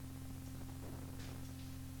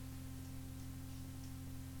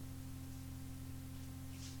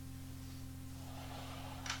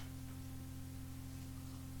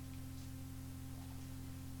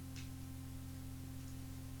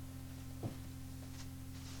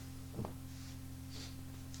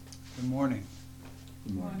Good morning.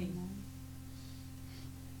 Good morning.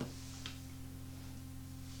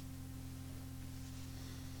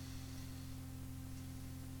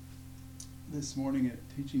 This morning at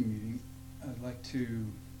teaching meeting, I'd like to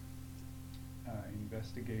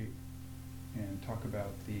investigate and talk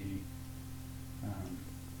about the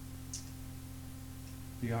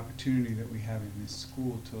opportunity that we have in this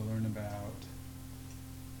school to learn about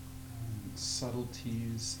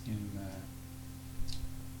subtleties in the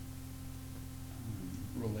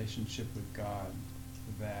relationship with God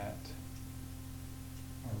that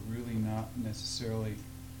are really not necessarily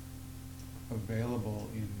available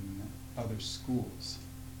in other schools.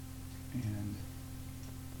 And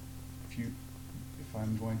if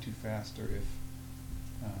I'm going too fast, or if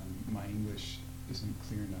my English isn't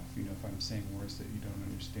clear enough, if I'm saying words that you don't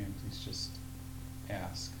understand, please just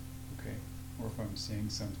ask, okay? Or if I'm saying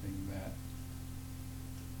something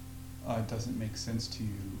that doesn't make sense to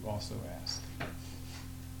you, also ask.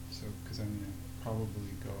 So, because I'm going to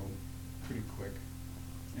probably go pretty quick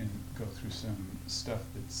and go through some stuff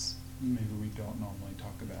that's maybe we don't normally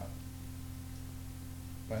talk about.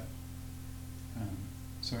 But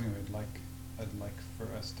so anyway, I'd like for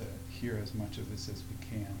us to hear as much of this as we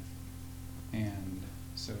can. And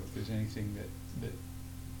so if there's anything that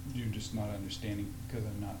you're just not understanding because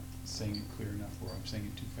I'm not saying it clear enough, or I'm saying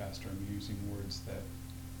it too fast, or I'm using words that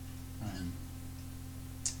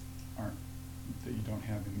that you don't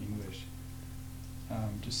have in English,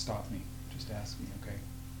 just stop me. Just ask me, okay?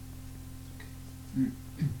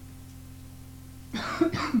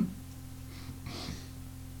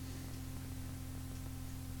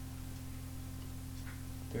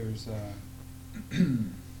 There's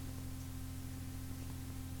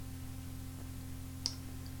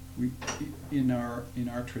in our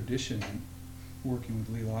tradition, working with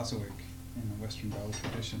Lee Lozowick in the Western Bible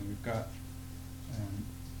tradition, we've got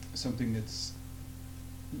something that's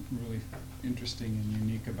really interesting and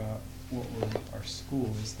unique about our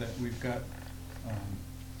school is that we've got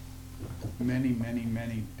many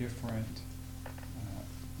different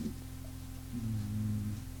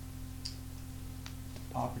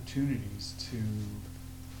opportunities to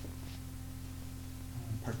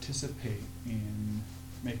participate in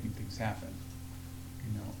making things happen.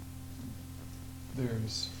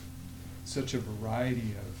 There's such a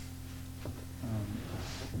variety of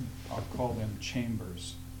I'll call them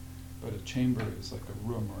chambers, but a chamber is like a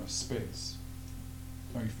room or a space.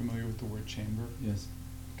 Are you familiar with the word chamber? Yes.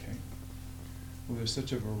 Okay. Well, there's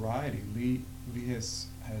such a variety. Lee has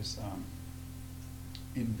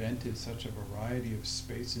invented such a variety of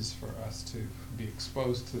spaces for us to be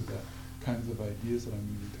exposed to the kinds of ideas that I'm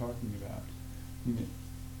going to be talking about.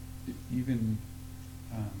 Even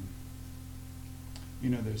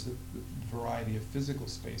there's a variety of physical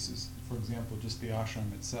spaces. For example, just the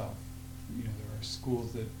ashram itself. There are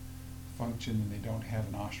schools that function and they don't have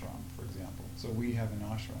an ashram, for example. So we have an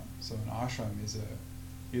ashram. So an ashram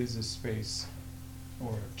is a space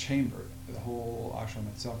or a chamber. The whole ashram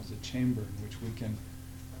itself is a chamber in which we can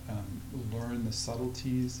learn the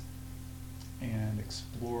subtleties and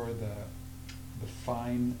explore the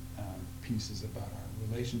fine pieces about our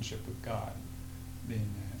relationship with God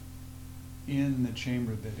in the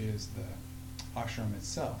chamber that is the ashram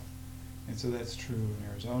itself. And so that's true in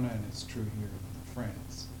Arizona, and it's true here in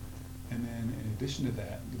France. And then in addition to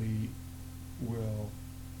that, Lee will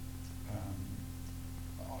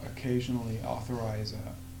occasionally authorize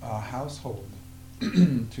a household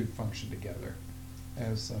to function together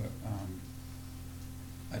as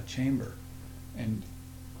a chamber. And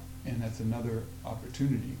that's another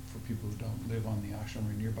opportunity for people who don't live on the ashram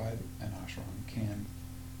or nearby an ashram can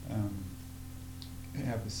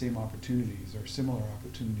have the same opportunities, or similar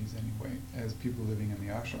opportunities anyway, as people living in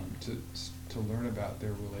the ashram to learn about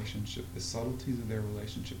their relationship, the subtleties of their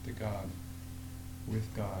relationship to God, with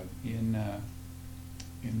God in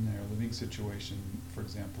their living situation, for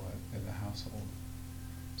example, at the household.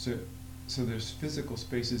 So there's physical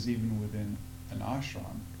spaces even within an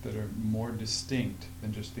ashram that are more distinct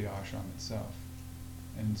than just the ashram itself.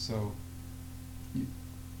 And so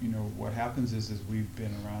what happens is we've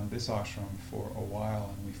been around this ashram for a while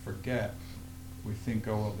and we forget. We think,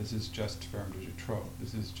 oh well, this is just Ferme de Jutro.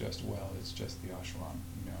 This is just, it's just the ashram.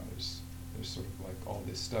 There's sort of like all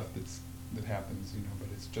this stuff that happens, but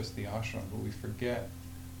it's just the ashram. But we forget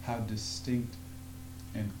how distinct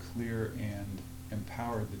and clear and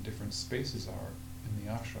empowered the different spaces are in the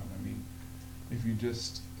ashram. If you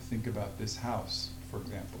just think about this house, for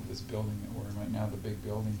example, this building that we're in right now, the big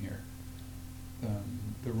building here,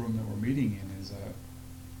 the room that we're meeting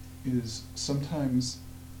in is sometimes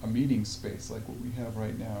a meeting space, like what we have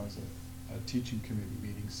right now is a teaching committee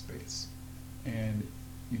meeting space. And,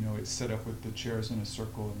 it's set up with the chairs in a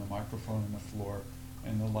circle and the microphone on the floor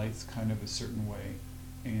and the lights kind of a certain way.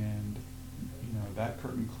 And, that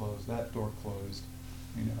curtain closed, that door closed,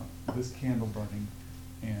 this candle burning.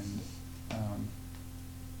 And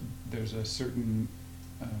there's a certain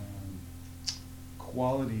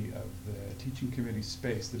quality of the teaching committee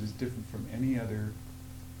space that is different from any other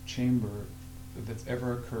chamber that's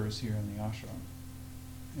ever occurs here in the ashram.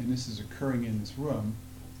 And this is occurring in this room,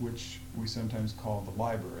 which we sometimes call the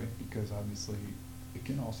library, because obviously it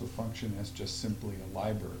can also function as just simply a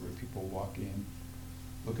library where people walk in,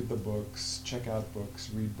 look at the books, check out books,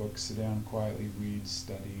 read books, sit down quietly, read,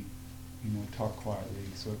 study, talk quietly.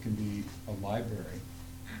 So it can be a library.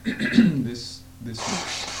 This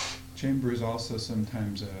chamber is also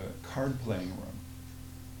sometimes a card playing room.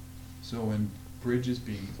 So when bridge is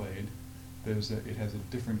being played, it has a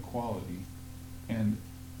different quality, and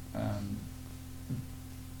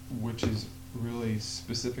which is really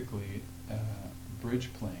specifically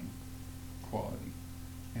bridge playing quality.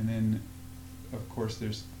 And then, of course,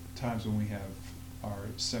 there's times when we have our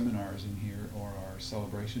seminars in here or our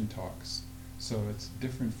celebration talks. So it's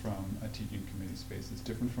different from a teaching committee space. It's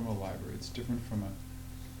different from a library. It's different from a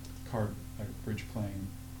bridge playing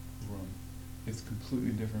room. It's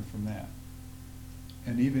completely different from that.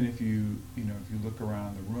 And even if you look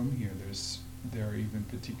around the room here, there are even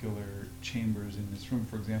particular chambers in this room.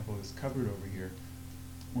 For example, this cupboard over here,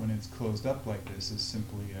 when it's closed up like this, is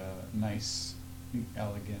simply a nice,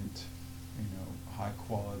 elegant, high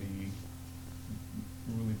quality,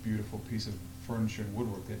 really beautiful piece of furniture and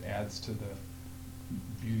woodwork that adds to the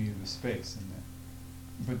beauty of the space.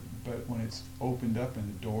 But when it's opened up and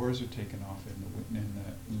the doors are taken off and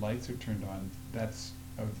the lights are turned on, that's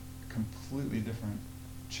a completely different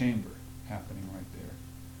chamber happening right there.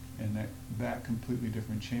 And that completely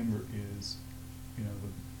different chamber is,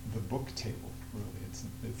 the book table, really.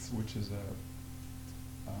 It's which is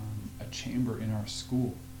a chamber in our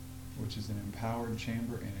school, which is an empowered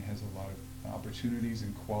chamber, and it has a lot of opportunities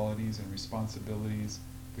and qualities and responsibilities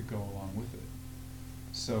that go along with it.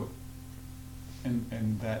 So,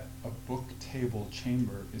 and that a book table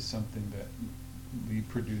chamber is something that Lee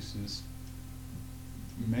produces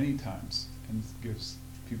many times and gives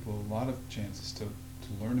people a lot of chances to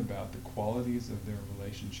learn about the qualities of their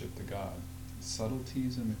relationship to God, the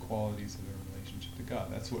subtleties and the qualities of their relationship to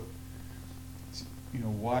God. That's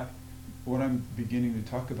what I'm beginning to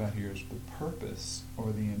talk about here is the purpose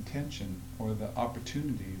or the intention or the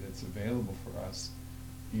opportunity that's available for us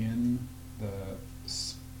in the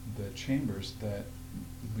chambers that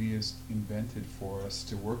Lee has invented for us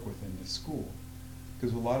to work with in this school.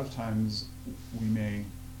 Because a lot of times we may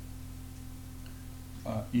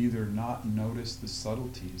either not notice the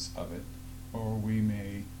subtleties of it, or we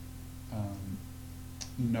may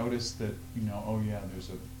notice that, oh yeah,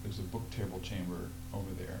 there's a book table chamber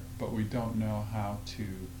over there, but we don't know how to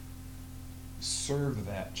serve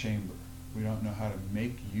that chamber. We don't know how to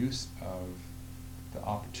make use of the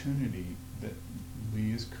opportunity that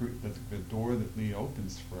the door that Lee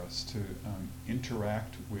opens for us to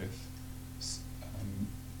interact with.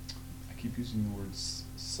 I keep using the word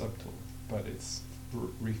subtle, but it's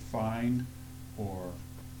refined or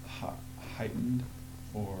heightened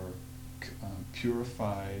or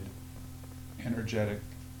purified energetics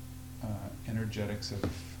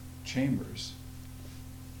of chambers.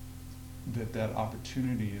 That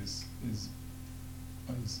opportunity is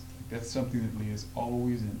that's something that Lee is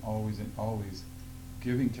always and always and always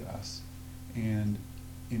giving to us, and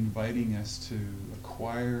inviting us to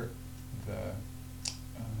acquire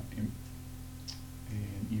and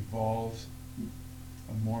evolve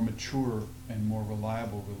a more mature and more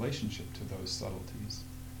reliable relationship to those subtleties.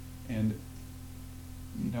 And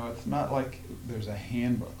it's not like there's a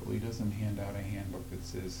handbook. Lee doesn't hand out a handbook that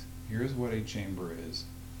says, here's what a chamber is,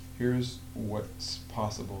 here's what's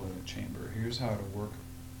possible in a chamber, here's how to work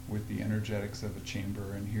with the energetics of a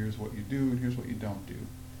chamber, and here's what you do and here's what you don't do.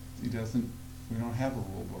 We don't have a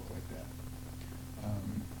rule book like that.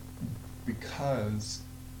 Because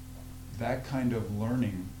that kind of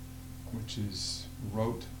learning, which is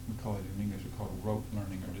rote, we call it in English, we call it rote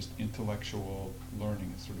learning, or just intellectual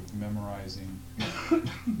learning. It's sort of memorizing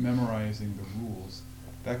the rules.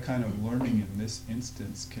 That kind of learning in this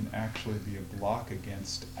instance can actually be a block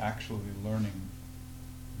against actually learning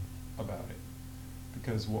about it.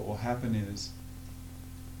 Because what will happen is,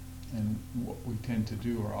 and what we tend to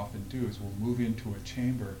do or often do, is we'll move into a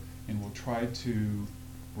chamber and we'll try to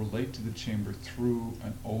relate to the chamber through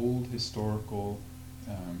an old historical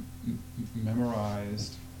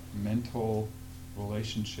memorized mental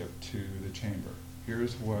relationship to the chamber.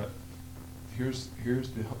 Here's what here's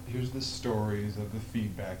the stories of the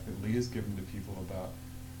feedback that Lee has given to people about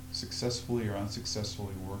successfully or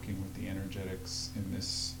unsuccessfully working with the energetics in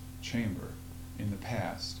this chamber in the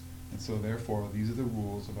past. And so therefore, these are the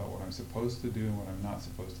rules about what I'm supposed to do and what I'm not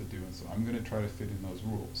supposed to do, and so I'm going to try to fit in those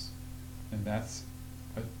rules. And that's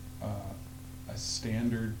a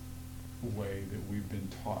standard way that we've been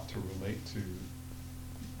taught to relate to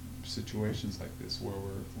situations like this, where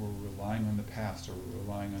we're relying on the past, or we're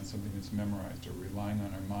relying on something that's memorized, or relying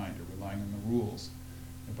on our mind, or relying on the rules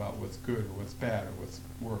about what's good or what's bad, or what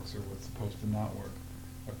works or what's supposed to not work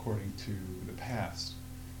according to the past.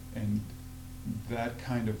 And that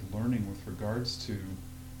kind of learning with regards to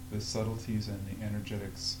the subtleties and the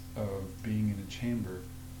energetics of being in a chamber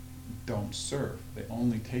don't serve. They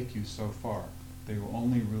only take you so far. They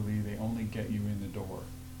only get you in the door.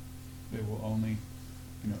 They will only,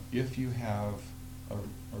 if you have a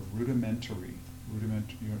rudimentary,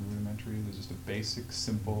 there's just a basic,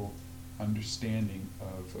 simple understanding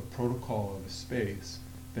of a protocol of a space,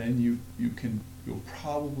 then you'll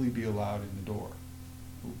probably be allowed in the door.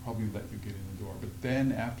 We'll probably let you get in the door. But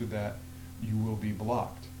then after that, you will be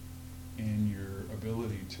blocked in your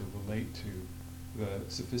ability to relate to the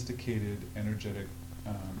sophisticated, energetic,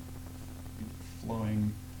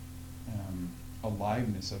 flowing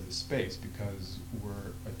aliveness of the space, because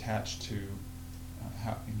we're attached to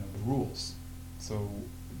the rules. So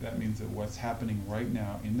that means that what's happening right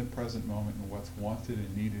now in the present moment, and what's wanted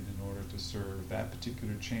and needed in order to serve that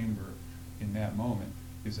particular chamber in that moment,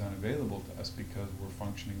 is unavailable to us, because we're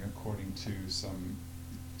functioning according to some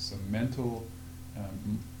mental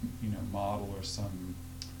model, or some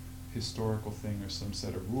historical thing, or some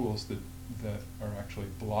set of rules that are actually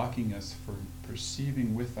blocking us from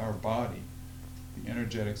perceiving with our body the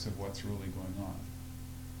energetics of what's really going on.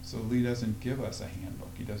 So Lee doesn't give us a handbook.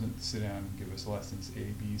 He doesn't sit down and give us lessons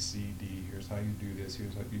A, B, C, D. Here's how you do this.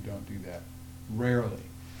 Here's how you don't do that. Rarely.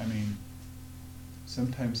 I mean,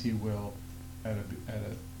 sometimes he will, at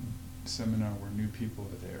a seminar where new people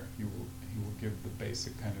are there, he will give the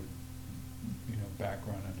basic kind of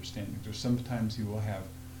background understanding. Or sometimes he will have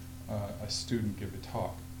a student give a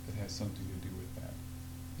talk that has something to do with that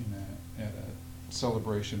at a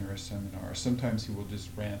celebration or a seminar. Or sometimes he will just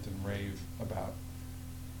rant and rave about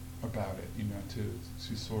it,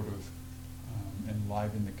 to sort of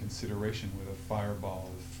enliven the consideration with a fireball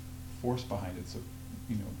of force behind it. So,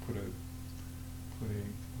 put a what do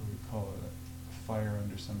we call it, a fire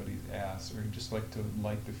under somebody's ass, or just like to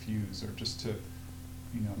light the fuse, or just to,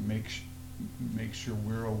 make sure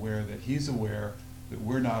we're aware that he's aware that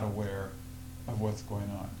we're not aware of what's going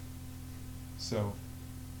on. So,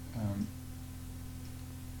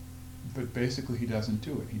 but basically he doesn't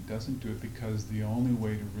do it. He doesn't do it because the only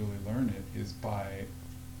way to really learn it is by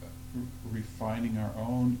refining our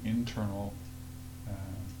own internal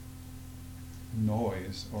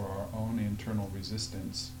noise, or our own internal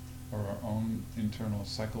resistance, or our own internal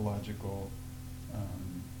psychological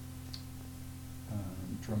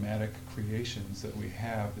dramatic creations that we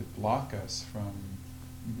have that block us from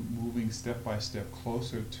moving step by step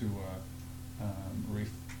closer to a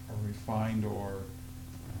refined, or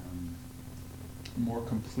more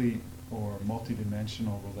complete, or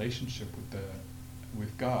multidimensional relationship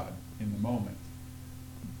with God in the moment.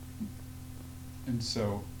 And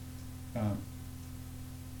so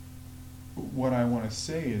what I want to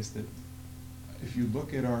say is that if you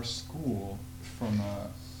look at our school from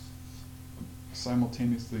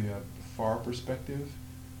simultaneously a far perspective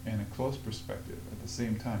and a close perspective at the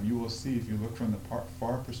same time, you will see, if you look from the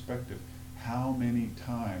far perspective, how many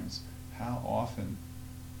times, how often,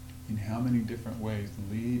 in how many different ways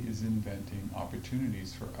Lee is inventing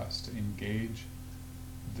opportunities for us to engage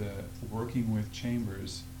the working with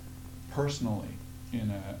chambers personally in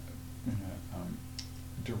a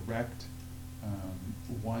direct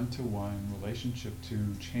one-to-one relationship to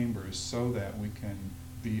chambers, so that we can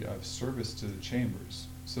be of service to the chambers,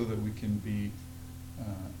 so that we can be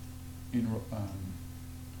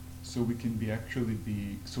so we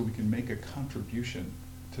can make a contribution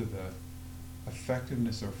to the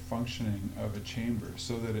effectiveness or functioning of a chamber,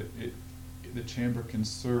 so that the chamber can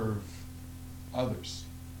serve others.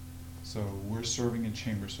 So we're serving a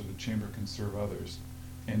chamber so the chamber can serve others.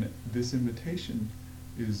 And this invitation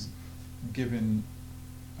is given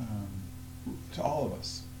to all of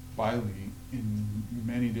us by Lee in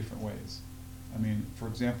many different ways. I mean, for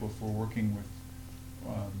example, if we're working with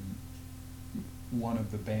one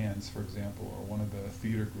of the bands, for example, or one of the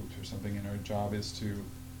theater groups or something, and our job is to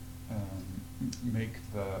make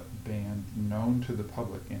the band known to the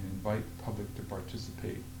public and invite the public to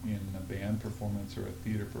participate in a band performance or a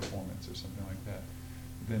theater performance or something like that,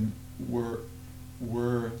 then we're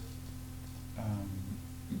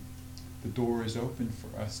the door is open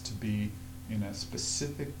for us to be in a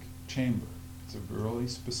specific chamber. It's a really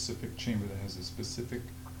specific chamber that has a specific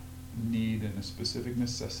need and a specific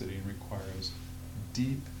necessity and requires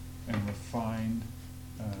deep and refined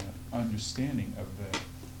understanding of the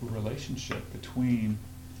relationship between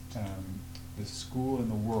the school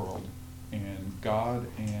and the world, and God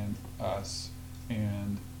and us,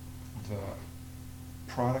 and the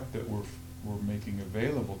product that we're making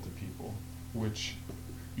available to people, which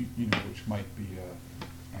which might be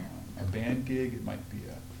a band gig, it might be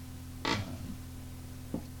a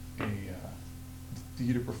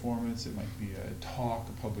theater performance, it might be a talk,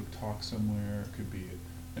 a public talk somewhere, it could be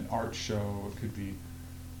an art show, it could be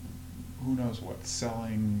who knows what,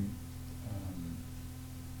 selling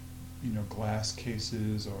glass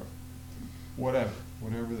cases or whatever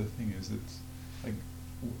the thing is. It's like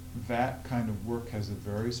that kind of work has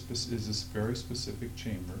is this very specific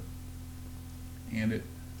chamber, and it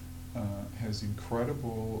has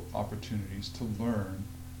incredible opportunities to learn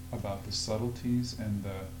about the subtleties and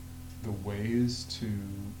the ways to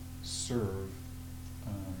serve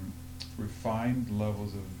refined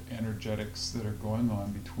levels of energetics that are going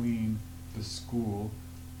on between the school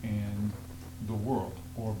and the world,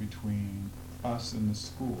 or between us and the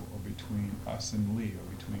school, or between us and Lee, or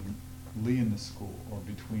between Lee and the school, or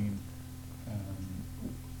between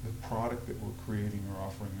the product that we're creating or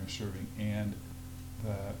offering or serving and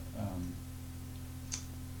the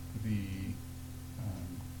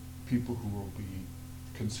people who will be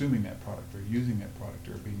consuming that product or using that product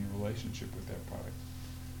or being in relationship with that product.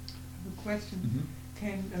 I have a question.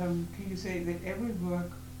 Mm-hmm. Can you say that every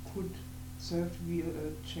work could serve to be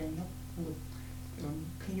a chamber?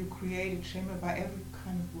 Can you create a chamber by every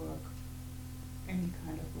kind of work, any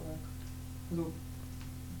kind of work? So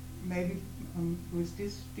maybe with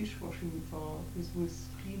this dishwashing or with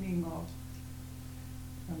cleaning, or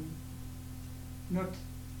not.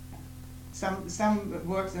 Some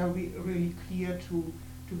works are really clear to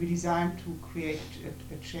be designed to create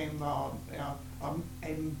a chamber, or are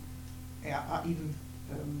even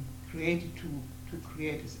created to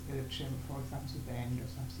create a chamber, for example, a band or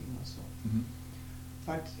something or so. Mm-hmm.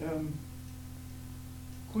 But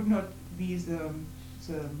could not be the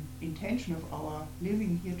intention of our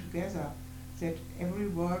living here together that every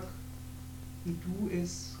work we do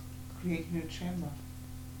is creating a chamber?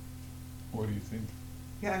 What do you think?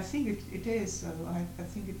 Yeah, I think it is. I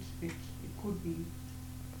think it could be.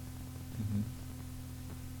 Mm-hmm.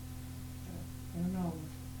 I don't know.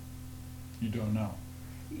 You don't know?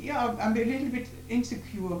 Yeah, I'm a little bit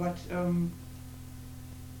insecure, but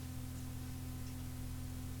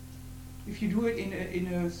if you do it in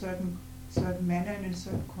a certain manner and in a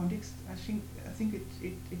certain context, I think it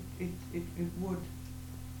would.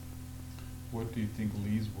 What do you think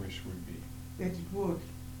Lee's wish would be? That it would.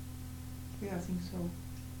 Yeah, I think so.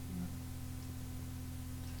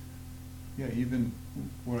 Yeah, even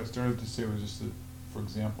what I started to say was just that, for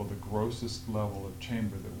example, the grossest level of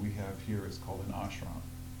chamber that we have here is called an ashram.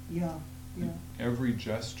 Yeah, yeah. And every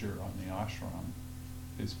gesture on the ashram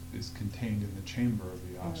is contained in the chamber of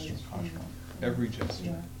the ashram. Yeah. Every gesture,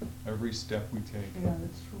 Yeah. every step we take, Yeah,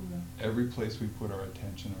 that's true. Yeah. every place we put our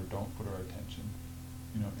attention or don't put our attention,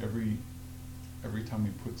 every time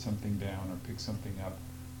we put something down or pick something up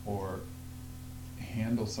or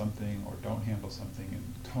handle something or don't handle something,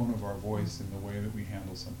 and the tone of our voice and the way that we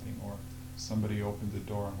handle something, or somebody opens the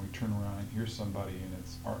door and we turn around and hear somebody, and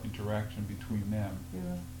it's our interaction between them.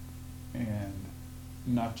 Yeah. And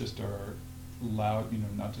not just our loud,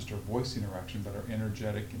 not just our voice interaction, but our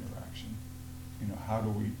energetic interaction. How do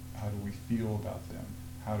we feel about them?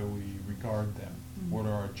 How do we regard them? Mm-hmm. What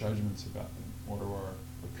are our judgments about them? What are our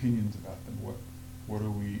opinions about them? What are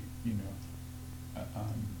we,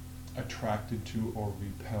 attracted to or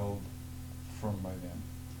repelled from by them?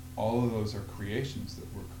 All of those are creations that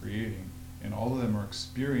we're creating, and all of them are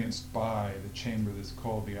experienced by the chamber that's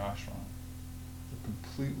called the ashram. They're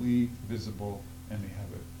completely visible, and they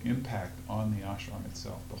have an impact on the ashram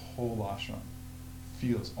itself. The whole ashram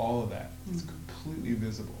feels all of that. Mm-hmm. It's completely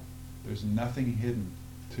visible. There's nothing hidden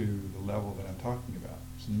to the level that I'm talking about.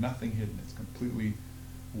 There's nothing hidden. It's completely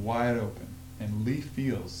wide open. And Lee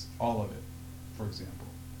feels all of it, for example.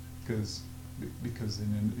 Because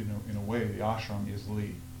in a way the ashram is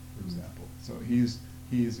Lee, for example. So he is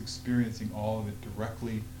experiencing all of it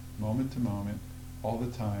directly, moment to moment, all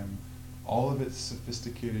the time. All of it's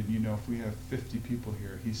sophisticated. If we have 50 people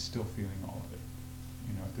here, he's still feeling all of it.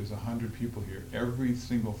 If there's 100 people here, every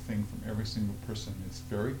single thing from every single person is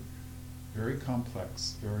very, very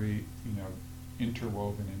complex, very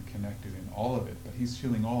interwoven and connected in all of it, but he's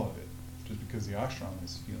feeling all of it, just because the ashram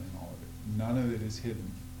is feeling all of it. None of it is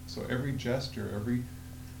hidden. So every gesture,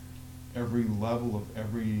 every level of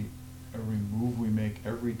every move we make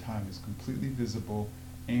every time is completely visible,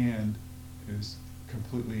 and is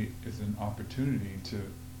an opportunity to,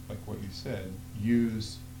 like what you said,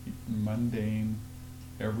 use mundane,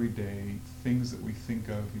 everyday things that we think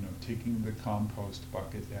of, taking the compost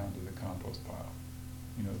bucket down to the compost pile.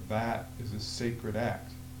 That is a sacred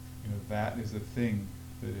act. That is a thing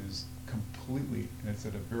that is completely, and it's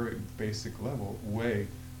at a very basic level, way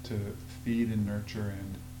to feed and nurture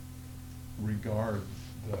and regard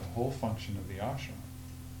the whole function of the ashram.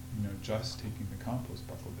 Just taking the compost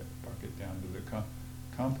bucket down to the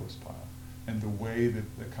compost pile, and the way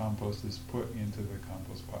that the compost is put into the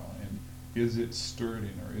compost pile, and is it stirred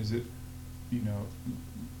in, or is it,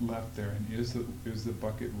 left there, and is the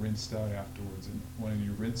bucket rinsed out afterwards? And when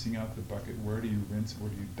you're rinsing out the bucket, where do you rinse? Where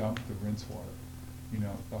do you dump the rinse water?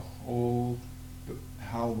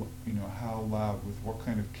 How loud, with what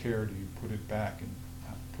kind of care do you put it back, and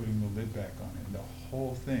putting the lid back on it? And the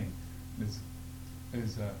whole thing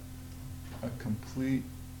is a complete,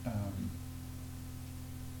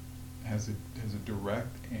 has a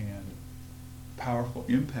direct and powerful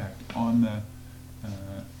impact on the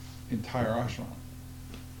entire ashram.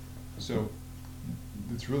 So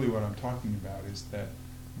that's really what I'm talking about, is that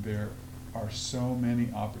there are so many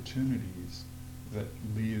opportunities that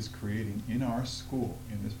Lee is creating in our school,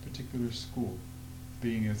 in this particular school,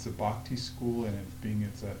 being it's a bhakti school, and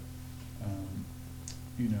it's a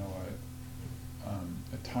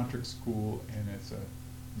tantric school, and it's a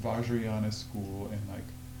Vajrayana school, and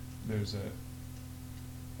there's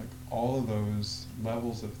all of those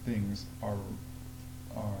levels of things are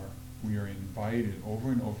we are invited over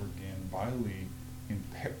and over again by Lee,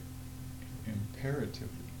 imperatively,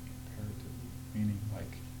 meaning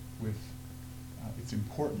it's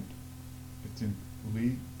important.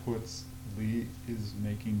 Lee is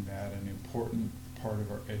making that an important part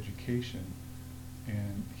of our education,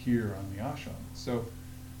 and here on the ashram. So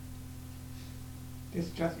it's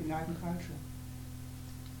just enlightened culture.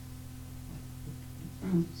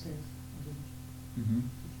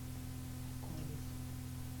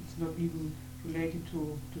 It's not even related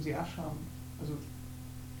to the ashram, also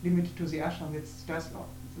limited to the ashram. It's just the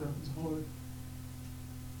whole,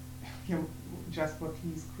 just what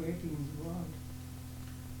he's creating in the world.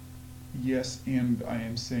 Yes, and I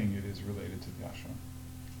am saying it is related to the ashram.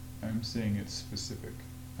 I'm saying it's specific.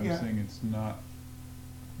 I'm saying it's not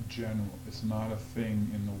general. It's not a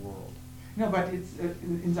thing in the world. No, but it's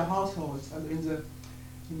in the households, in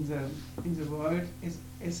the world,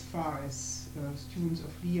 as far as students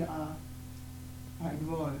of Lee are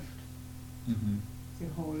involved. Mm-hmm. The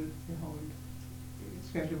whole,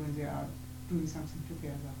 especially when they are doing something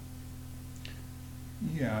together.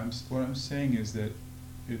 Yeah, what I'm saying is that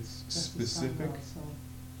it's That's specific.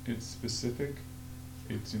 It's specific.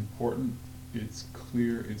 It's important. It's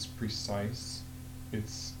clear. It's precise.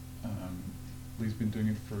 It's Lee's been doing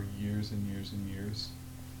it for years and years and years.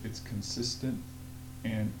 It's consistent,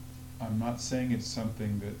 and I'm not saying it's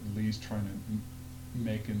something that Lee's trying to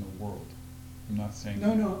make in the world. I'm not saying.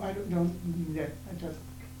 No, I don't mean that. I just.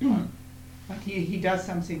 But he does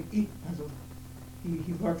something. He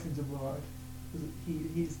works in the world.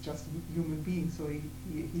 He's just a human being, so he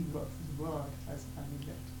works in the world. I mean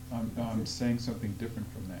that. I'm saying something different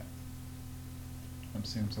from that. I'm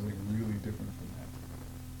saying something really different from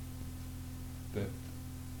that.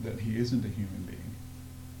 That he isn't a human being,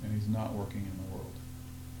 and he's not working in the world.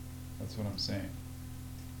 That's what I'm saying.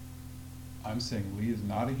 I'm saying Lee is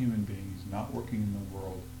not a human being. He's not working in the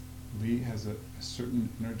world. Lee has a certain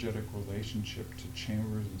energetic relationship to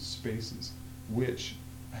chambers and spaces, which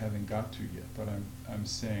I haven't got to yet, but I'm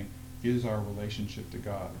saying is our relationship to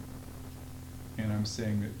God. And I'm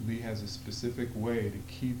saying that Lee has a specific way to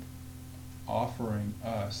keep offering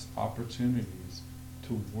us opportunities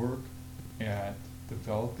to work at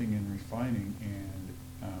developing and refining and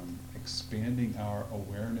expanding our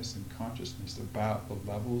awareness and consciousness about the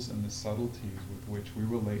levels and the subtleties with which we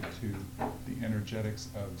relate to the energetics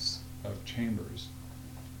of chambers,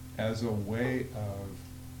 as a way of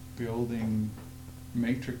building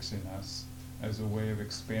matrix in us, as a way of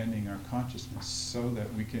expanding our consciousness, so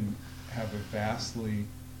that we can have a vastly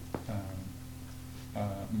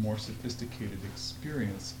more sophisticated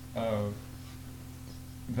experience of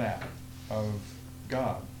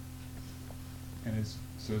God. And it's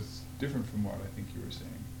different from what I think you were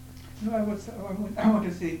saying. No, I want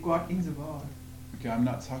to say God in the world. Okay, I'm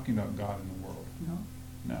not talking about God in the world. No?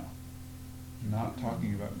 No. I'm not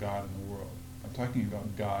talking about God in the world. I'm talking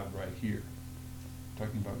about God right here.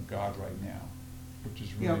 talking about God right now, which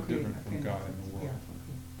is really Yeah, okay, different from okay, God in the world. Yeah,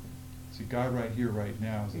 okay. See, God right here, right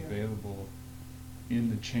now is Yeah. available in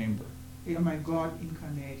the chamber. Yeah, my God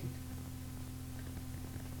incarnated.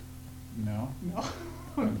 No? No.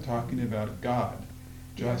 I'm talking about God,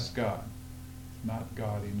 just Yeah. God, not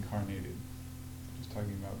God incarnated. Just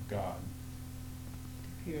talking about God.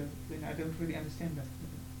 Here, then I don't really understand that.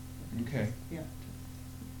 Okay. Yeah.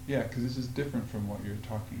 Yeah, because this is different from what you're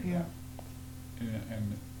talking about. Yeah.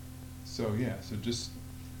 And so, yeah,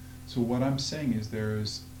 so what I'm saying is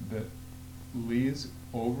that Lee is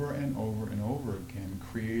over and over and over again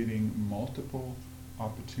creating multiple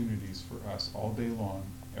opportunities for us all day long,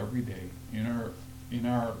 every day, in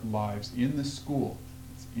our lives, in the school.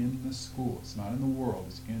 It's in the school. It's not in the world.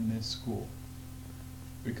 It's in this school.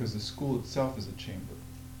 Because the school itself is a chamber,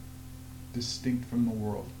 distinct from the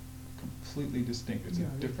world, completely distinct. It's Yeah.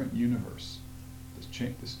 a different universe.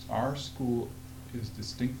 Our school is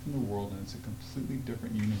distinct from the world, and it's a completely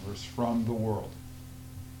different universe from the world.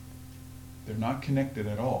 They're not connected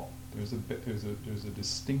at all. There's a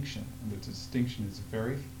distinction, and the distinction is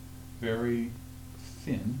very, very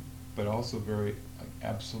thin, but also very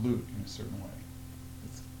absolute in a certain way.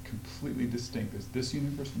 It's completely distinct. There's this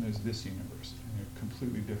universe and there's this universe, and they're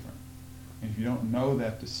completely different. And if you don't know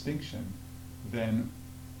that distinction, then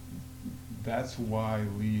that's why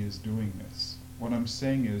Lee is doing this. What I'm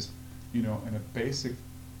saying is, in a basic,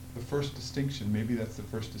 the first distinction, maybe that's the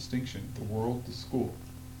first distinction, the world, the school.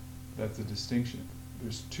 That's a distinction.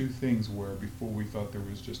 There's two things where before we thought there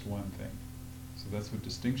was just one thing. So that's what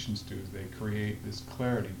distinctions do, is they create this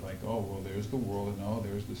clarity, like, oh, well, there's the world, and oh,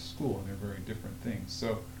 there's the school, and they're very different things.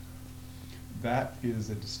 So that is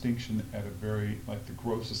a distinction at a very, like, the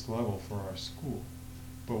grossest level for our school.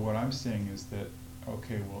 But what I'm saying is that,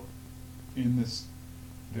 okay, well, in this,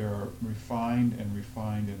 there are refined and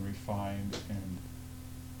refined and refined and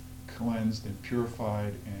cleansed and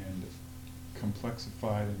purified and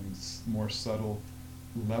complexified and more subtle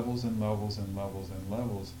levels and levels and levels and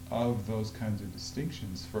levels of those kinds of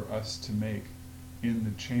distinctions for us to make in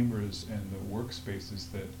the chambers and the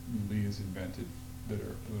workspaces that Lee has invented that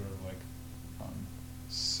are like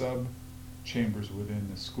sub-chambers within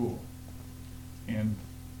the school. And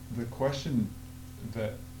the question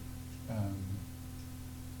that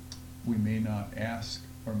we may not ask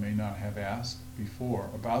or may not have asked before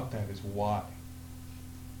about that is why.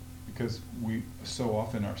 Because we so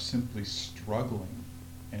often are simply struggling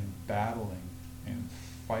and battling and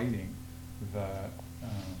fighting the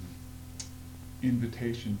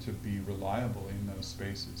invitation to be reliable in those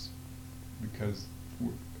spaces, because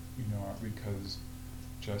because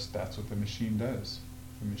just that's what the machine does.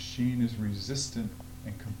 The machine is resistant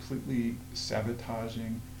and completely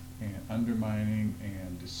sabotaging and undermining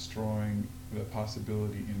and destroying the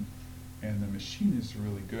possibility and the machine is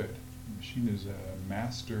really good. The machine is a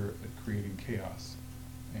master at creating chaos,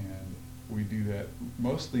 and we do that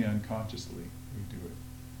mostly unconsciously. We do it,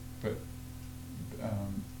 but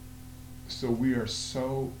so we are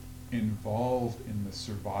so involved in the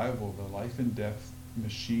survival, the life and death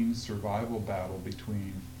machine survival battle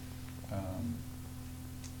between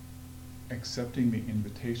accepting the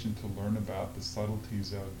invitation to learn about the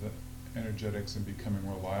subtleties of the energetics and becoming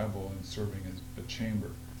reliable and serving as a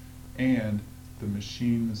chamber, and the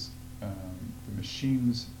machine's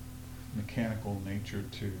mechanical nature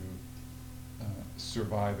to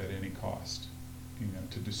survive at any cost,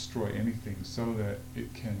 to destroy anything so that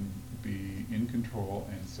it can be in control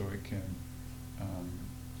and so it can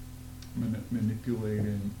manipulate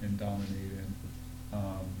and dominate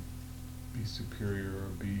and be superior or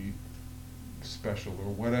be special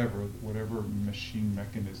or whatever machine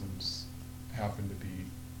mechanisms happen to be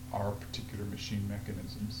our particular machine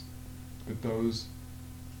mechanisms. But those,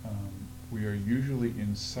 we are usually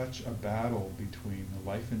in such a battle between the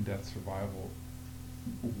life and death survival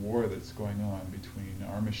war that's going on between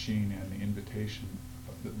our machine and the invitation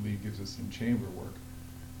that Lee gives us in chamber work,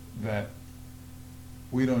 that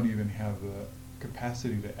we don't even have the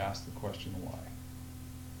capacity to ask the question why.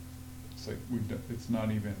 It's like we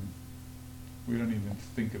don't even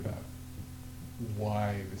think about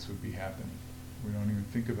why this would be happening. We don't even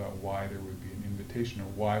think about why there would be an invitation, or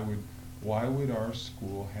why would our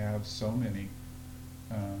school have so many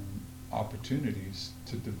opportunities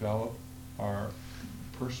to develop our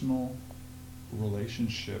personal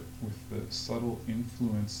relationship with the subtle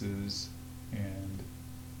influences and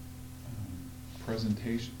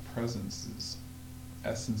presences,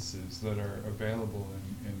 essences that are available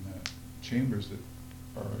in the chambers that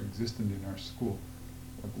are existent in our school.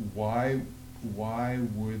 Like why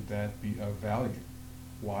would that be of value?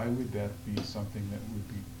 Why would that be something that would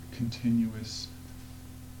be continuous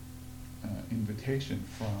invitation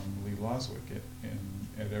from Lee Loswick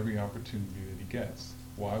at every opportunity that he gets.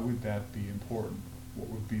 Why would that be important? What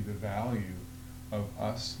would be the value of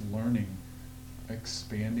us learning,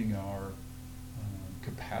 expanding our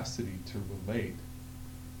capacity to relate?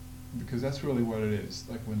 Because that's really what it is.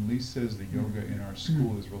 Like when Lee says the yoga in our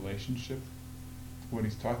school is relationship, what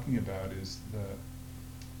he's talking about is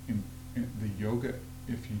in the yoga.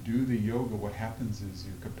 If you do the yoga, what happens is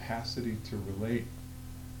your capacity to relate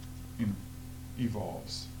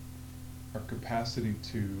evolves. Our capacity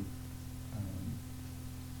to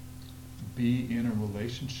be in a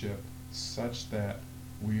relationship such that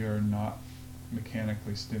we are not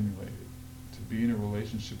mechanically stimulated. To be in a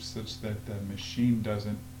relationship such that the machine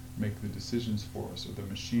doesn't make the decisions for us, or the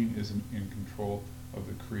machine isn't in control of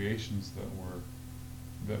the creations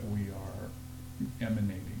that we are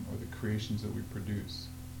emanating, or the creations that we produce,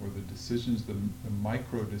 or the decisions, the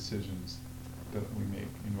micro decisions that we make.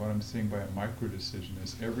 You know what I'm saying by a micro decision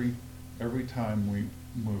is every time we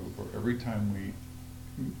move, or every time we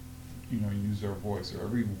use our voice, or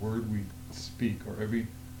every word we speak, or every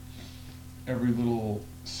little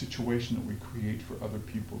situation that we create for other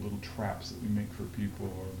people, little traps that we make for people,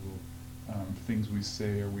 or little things we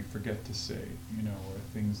say or we forget to say, or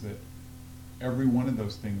things that, every one of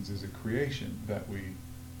those things is a creation that we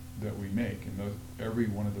make, and every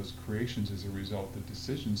one of those creations is a result of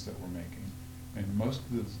decisions that we're making. And most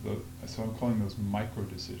of so I'm calling those micro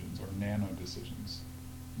decisions or nano decisions.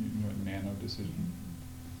 You know what nano decision?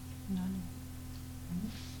 Nano.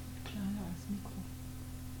 Kleiner als Mikro.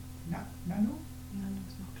 Nano? Nano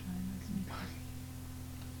ist noch kleiner als Mikro.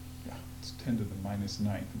 Yeah, it's 10 to the minus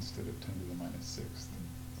 9th instead of 10 to the minus 6th.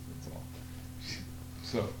 That's all.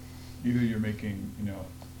 So either you're making,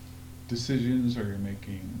 decisions, or you're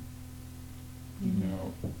making,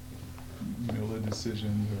 milli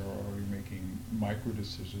decisions, or you're making micro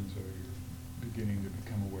decisions, or you're beginning to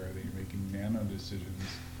become aware that you're making nano decisions.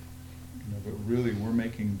 But really we're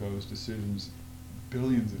making those decisions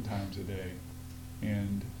billions of times a day,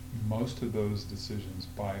 and most of those decisions,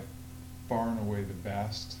 by far and away the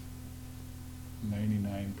vast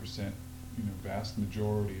 99%, vast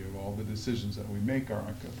majority of all the decisions that we make are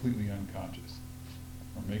completely unconscious.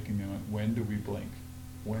 We're making them. When do we blink?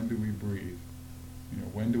 When do we breathe?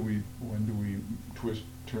 When do we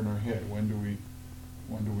turn our head? When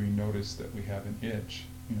do we notice that we have an itch?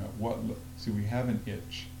 We have an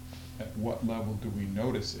itch. At what level do we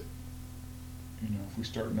notice it? If we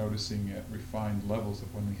start noticing at refined levels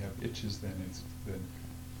of when we have itches, then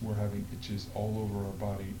we're having itches all over our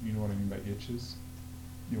body. You know what I mean by itches?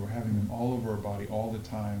 We're having them all over our body all the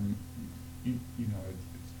time.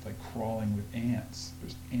 It's like crawling with ants.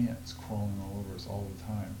 There's ants crawling all over us all the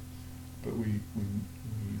time. But we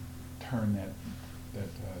turn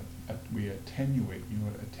we attenuate. You know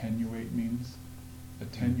what attenuate means?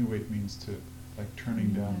 Attenuate means to, like,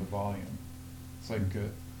 turning down the volume. It's like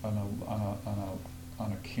on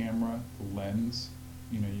a camera, the lens,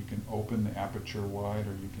 you can open the aperture wide,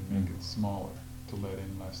 or you can make it smaller to let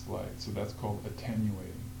in less light. So that's called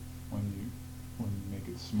attenuating, when you make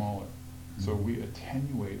it smaller. So we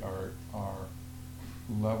attenuate our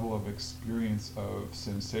level of experience of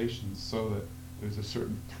sensations so that there's a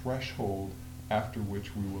certain threshold after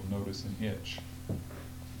which we will notice an itch.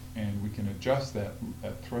 And we can adjust that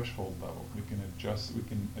threshold level. We can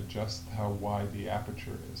adjust how wide the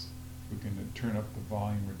aperture is. We can turn up the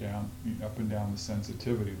volume or down, up and down the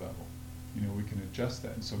sensitivity level. We can adjust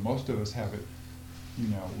that. And so most of us have it.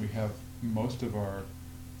 We have most of our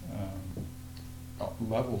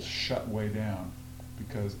levels shut way down,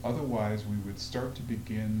 because otherwise we would start to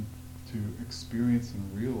begin to experience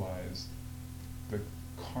and realize the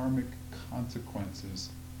karmic consequences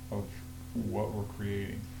of what we're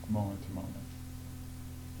creating moment to moment.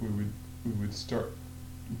 We would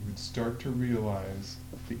start to realize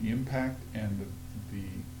the impact and the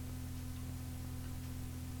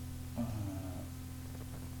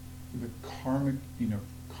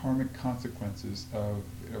karmic consequences of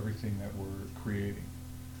everything that we're creating.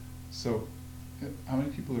 So, how many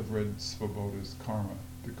people have read Svoboda's Karma,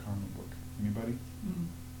 the Karma book? Anybody? Mm.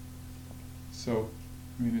 So,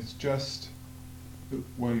 it's just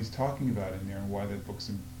what he's talking about in there, and why that book's,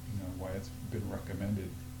 why it's been recommended,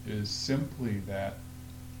 is simply that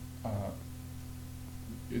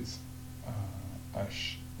it's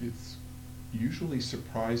usually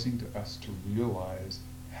surprising to us to realize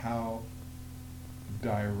how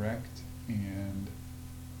direct and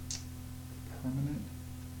permanent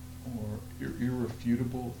or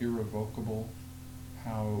irrefutable, irrevocable,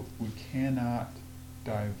 how we cannot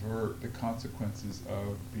divert the consequences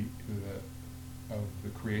of the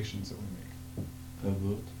creations that we make.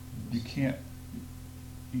 Pervert? you can't,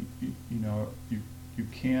 you know, you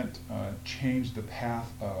can't change the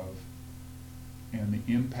path of and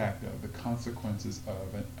the impact of, the consequences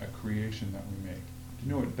of a creation that we make. Do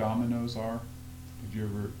you know what dominoes are? Did you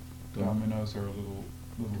ever, dominoes are a little,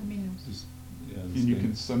 Dominoes. Just, yeah, and you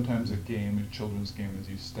can sometimes a children's game is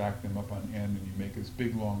you stack them up on end and you make this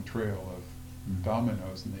big long trail of Mhm.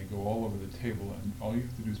 dominoes and they go all over the table, and all you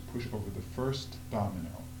have to do is push over the first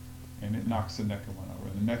domino and it knocks the second one over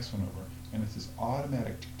and the next one over, and it's this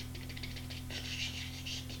automatic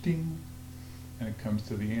ding, and it comes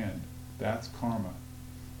to the end. That's karma.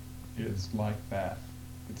 It's like that.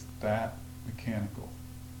 It's that mechanical.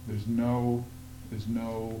 There's no,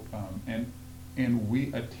 and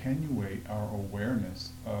we attenuate our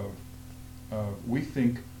awareness of, we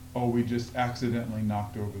think, oh, we just accidentally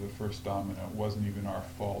knocked over the first domino, it wasn't even our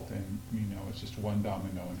fault, and, you know, it's just one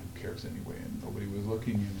domino and who cares anyway, and nobody was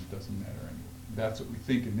looking and it doesn't matter anyway. That's what we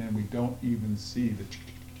think, and then we don't even see the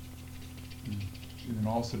and then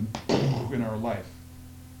all of a sudden, in our life,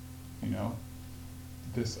 you know,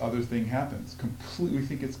 this other thing happens. We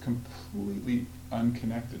think it's completely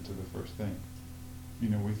unconnected to the first thing. You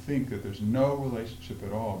know, we think that there's no relationship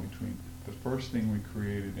at all between the first thing we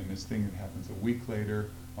created and this thing that happens a week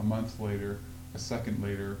later, a month later, a second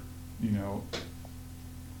later. You know,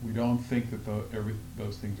 we don't think that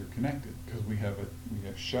those things are connected because we have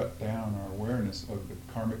shut down our awareness of the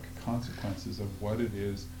karmic consequences of what it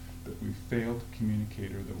is that we fail to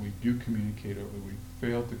communicate, or that we do communicate, or that we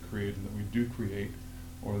fail to create, and that we do create,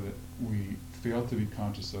 or that we fail to be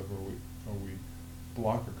conscious of, or we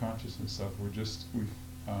block our consciousness of. We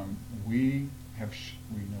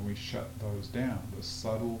shut those down, the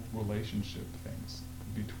subtle relationship things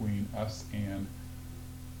between us and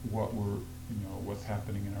what's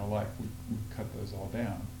happening in our life. We cut those all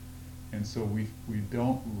down, and so we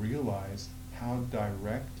don't realize how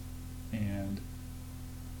direct and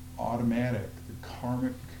automatic the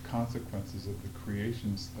karmic consequences of the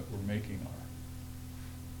creations that we're making are.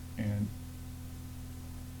 And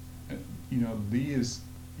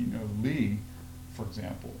Lee, for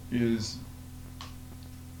example, he's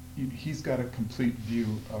got a complete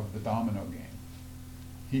view of the domino game.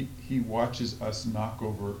 He watches us knock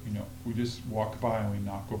over, we just walk by and we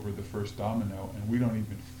knock over the first domino and we don't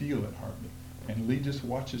even feel it hardly. And Lee just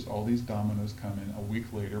watches all these dominoes come in. A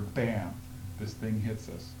week later, bam, this thing hits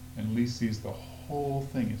us. And Lee sees the whole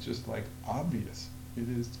thing. It's just like obvious. It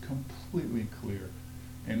is completely clear.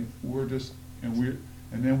 And we're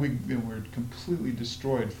completely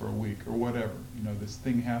destroyed for a week or whatever. This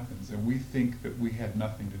thing happens and we think that we had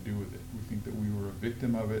nothing to do with it. We think that we were a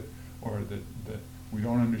victim of it, or that we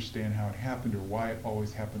don't understand how it happened, or why it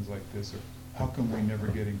always happens like this, or how come we never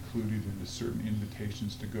get included into certain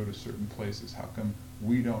invitations to go to certain places? How come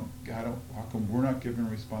how come we're not given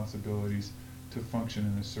responsibilities to function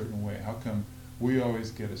in a certain way? How come we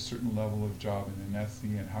always get a certain level of job and then that's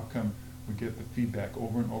the end? How come we get the feedback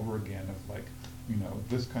over and over again of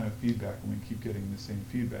this kind of feedback, and we keep getting the same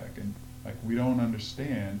feedback? And we don't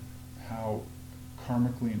understand how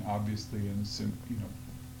karmically and obviously and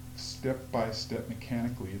step by step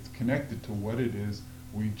mechanically it's connected to what it is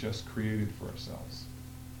we just created for ourselves.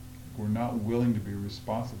 We're not willing to be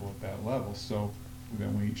responsible at that level, so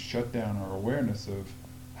then we shut down our awareness of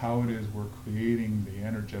how it is we're creating the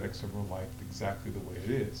energetics of our life exactly the way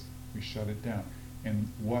it is. We shut it down. And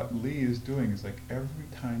what Lee is doing is every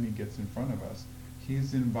time he gets in front of us,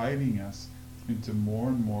 he's inviting us into more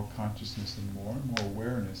and more consciousness and more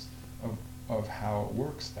awareness of how it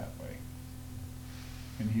works that way.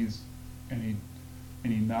 And he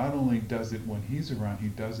not only does it when he's around, he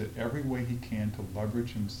does it every way he can to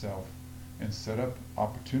leverage himself and set up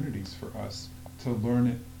opportunities for us to learn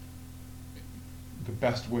it the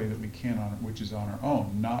best way that we can which is on our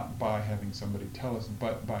own, not by having somebody tell us,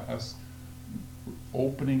 but by us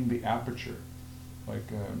opening the aperture,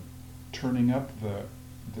 turning up the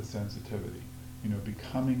sensitivity,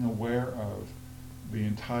 becoming aware of the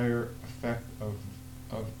entire effect of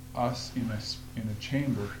us in a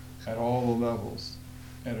chamber at all the levels,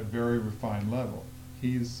 at a very refined level.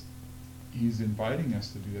 He's inviting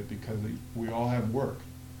us to do that because we all have work.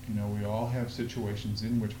 We all have situations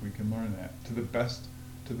in which we can learn that to the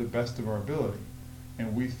best of our ability.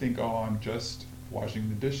 And we think, oh, I'm just washing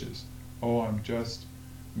the dishes. Oh, I'm just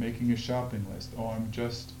making a shopping list. Oh, I'm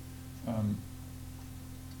just,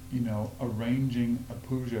 arranging a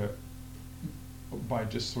puja by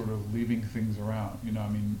just sort of leaving things around.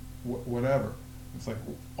 Whatever. It's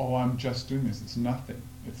oh, I'm just doing this. It's nothing.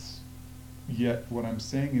 Yet what I'm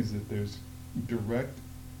saying is that there's direct,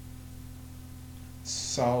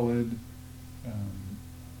 solid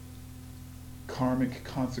karmic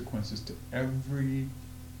consequences to every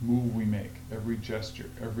move we make, every gesture,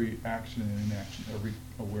 every action and inaction, every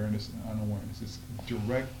awareness and unawareness. It's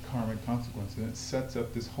direct karmic consequence, and it sets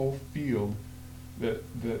up this whole field that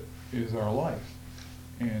is our life.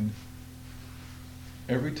 And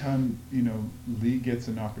every time, you know, Lee gets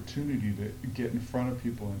an opportunity to get in front of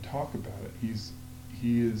people and talk about it,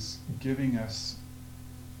 he is giving us,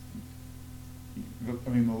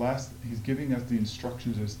 he's giving us the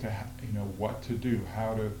instructions as to how, you know, what to do,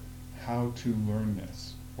 how to learn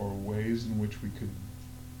this, or ways in which we could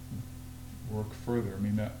work further. I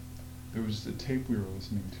mean, there was a tape we were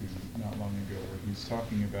listening to not long ago where he's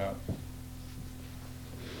talking about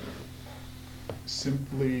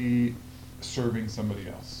simply serving somebody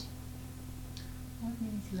else. What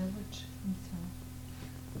means leverage himself?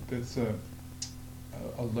 That's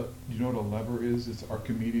you know what a lever is? It's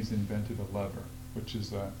Archimedes invented a lever, which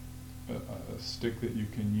is a stick that you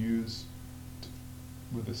can use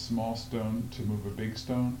with a small stone to move a big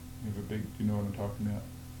stone. You have a big, you know what I'm talking about?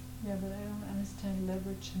 Yeah, but I don't understand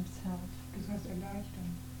leverage himself. Das heißt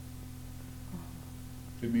erleichtern.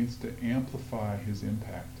 It means to amplify his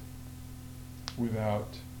impact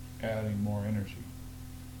without adding more energy.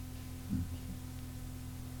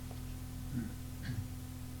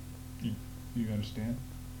 You understand?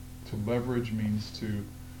 To leverage means to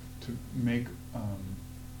make,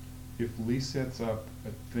 if Lee sets up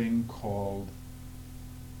a thing called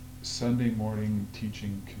Sunday morning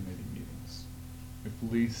teaching committee meetings, if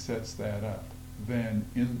Lee sets that up, then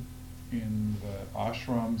in the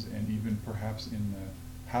ashrams and even perhaps in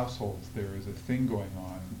the households, there is a thing going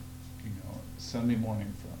on, you know, Sunday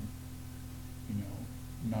morning from, you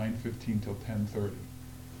know, 9:15 till 10:30,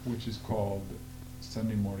 which is called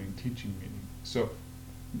Sunday morning teaching meeting. So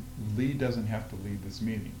Lee doesn't have to lead this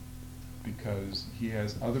meeting because he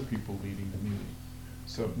has other people leading the meeting.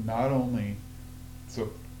 So not only,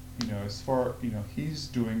 so, you know, as far, you know,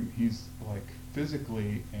 he's like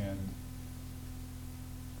physically and,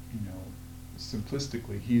 you know,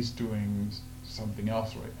 simplistically, he's doing something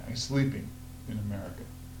else right now. He's sleeping in America.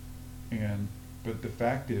 But the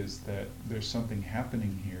fact is that there's something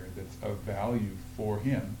happening here that's of value for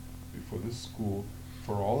him, for this school,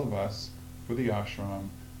 for all of us, for the ashram,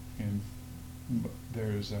 and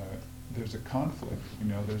there's a conflict. You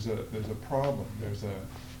know, there's a problem.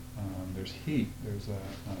 There's heat. There's a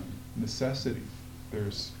necessity.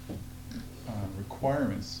 There's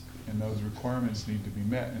requirements, and those requirements need to be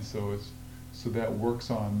met. And so that works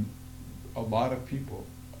on a lot of people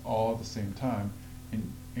all at the same time,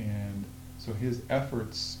 and so his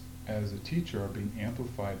efforts as a teacher are being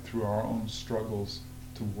amplified through our own struggles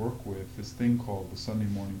to work with this thing called the Sunday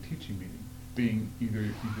morning teaching meeting. Being either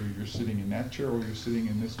you're sitting in that chair or you're sitting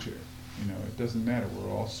in this chair. You know, it doesn't matter. We're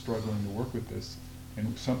all struggling to work with this,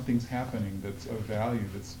 and something's happening that's of value.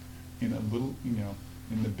 That's in a little, you know,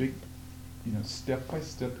 in the big, you know, step by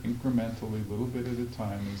step, incrementally, little bit at a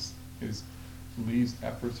time. Is Lee's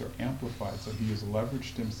efforts are amplified. So he has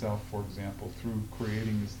leveraged himself, for example, through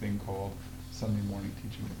creating this thing called Sunday morning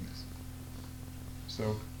teaching meetings.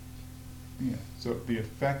 So, yeah. So the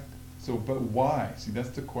effect. So, but why? See, that's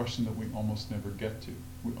the question that we almost never get to.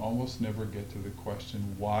 We almost never get to the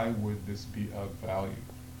question, why would this be of value?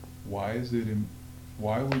 Why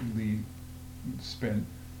would Lee spend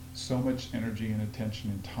so much energy and attention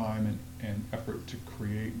and time and effort to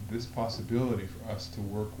create this possibility for us to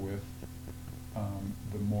work with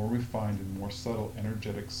the more refined and more subtle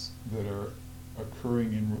energetics that are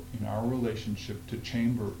occurring in our relationship to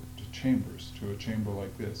chambers, to a chamber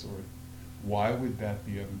like this? Or why would that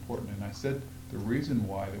be of importance? And I said the reason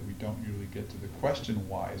why that we don't usually get to the question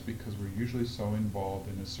why is because we're usually so involved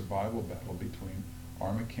in a survival battle between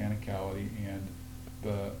our mechanicality and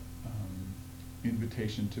the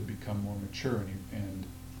invitation to become more mature and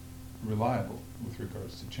reliable with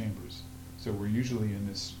regards to chambers. So we're usually in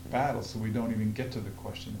this battle, so we don't even get to the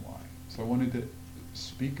question why. So I wanted to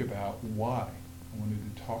speak about why. I wanted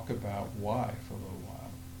to talk about why for a little while.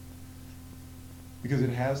 Because it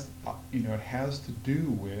has, you know, it has to do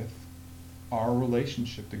with our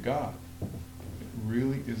relationship to God. It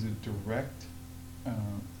really is a direct,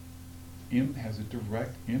 has a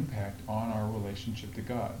direct impact on our relationship to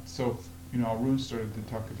God. So, you know, Arun started to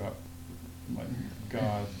talk about like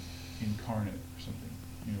God incarnate or something.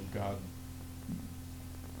 You know, God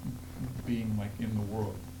being like in the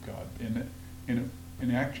world, God.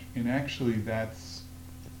 And actually that's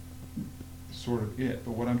sort of it.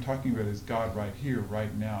 But what I'm talking about is God right here,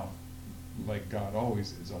 right now, like God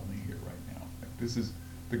always is only here right now. Like this is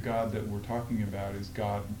the God that we're talking about is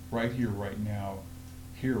God right here, right now,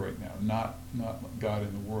 here, right now, not God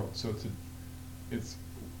in the world. So it's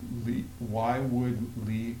why would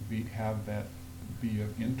Lee have that be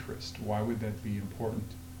of interest? Why would that be important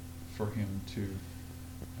for him to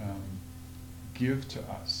give to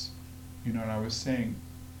us? You know, and I was saying,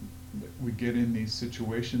 we get in these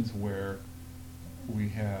situations where we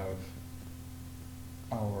have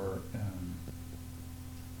our,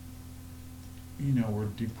 you know, we're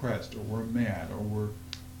depressed, or we're mad, or we're,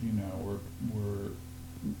 you know,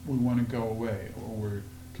 we want to go away, or we're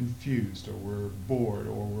confused, or we're bored,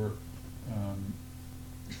 or we're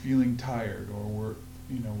feeling tired, or we're,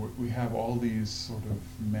 you know, we have all these sort of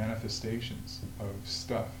manifestations of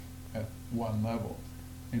stuff at one level.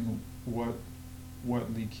 And what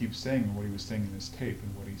Lee keeps saying, and what he was saying in this tape,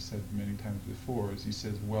 and what he said many times before, is he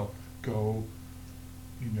says, well, go,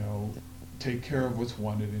 you know, take care of what's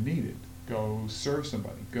wanted and needed. Go serve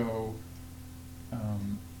somebody. Go,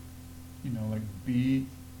 you know, like be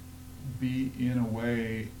in a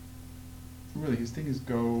way, really his thing is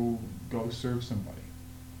go serve somebody.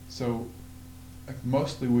 So, like,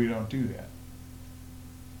 mostly we don't do that.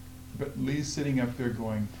 But Lee's sitting up there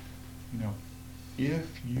going, you know,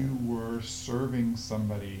 if you were serving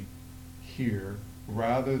somebody here,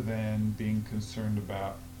 rather than being concerned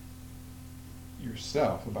about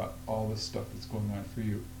yourself, about all this stuff that's going on for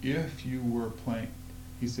you, if you were playing,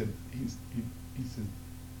 he said,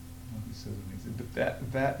 but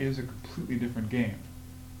that is a completely different game.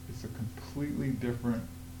 It's a completely different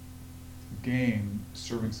game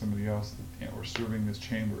serving somebody else, or serving this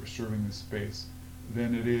chamber, or serving this space,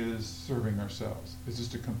 than it is serving ourselves. It's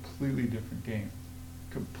just a completely different game.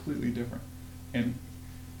 Completely different. And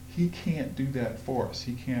he can't do that for us.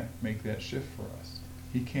 He can't make that shift for us.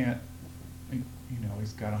 He can't, you know,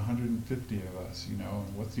 he's got 150 of us, you know,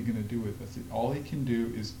 and what's he going to do with us? All he can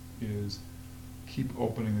do is keep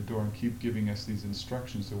opening the door and keep giving us these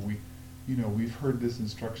instructions. So we, you know, we've heard these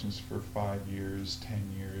instructions for 5 years,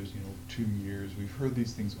 10 years, you know, 2 years. We've heard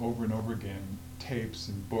these things over and over again, tapes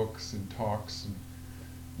and books and talks and,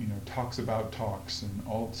 you know, talks about talks and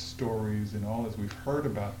all stories and all this. We've heard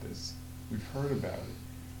about this. We've heard about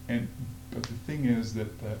it. But the thing is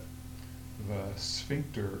that the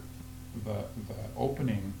sphincter, the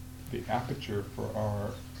opening, the aperture for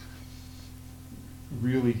our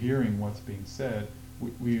really hearing what's being said,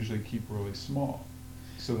 we usually keep really small,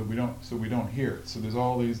 so that we don't hear it. So there's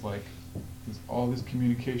all these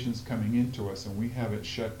communications coming into us, and we have it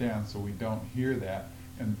shut down, so we don't hear that.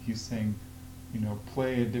 And he's saying, you know,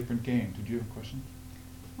 play a different game. Did you have a question?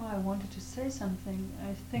 Well, I wanted to say something.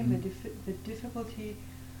 I think the difficulty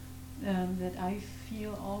that I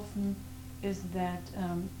feel often is that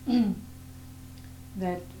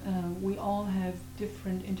that we all have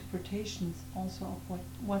different interpretations also of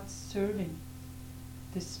what's serving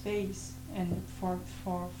the space, and for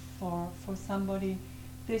somebody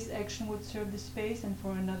this action would serve the space, and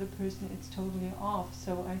for another person it's totally off.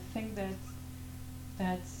 So I think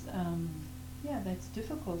that's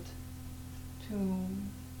difficult to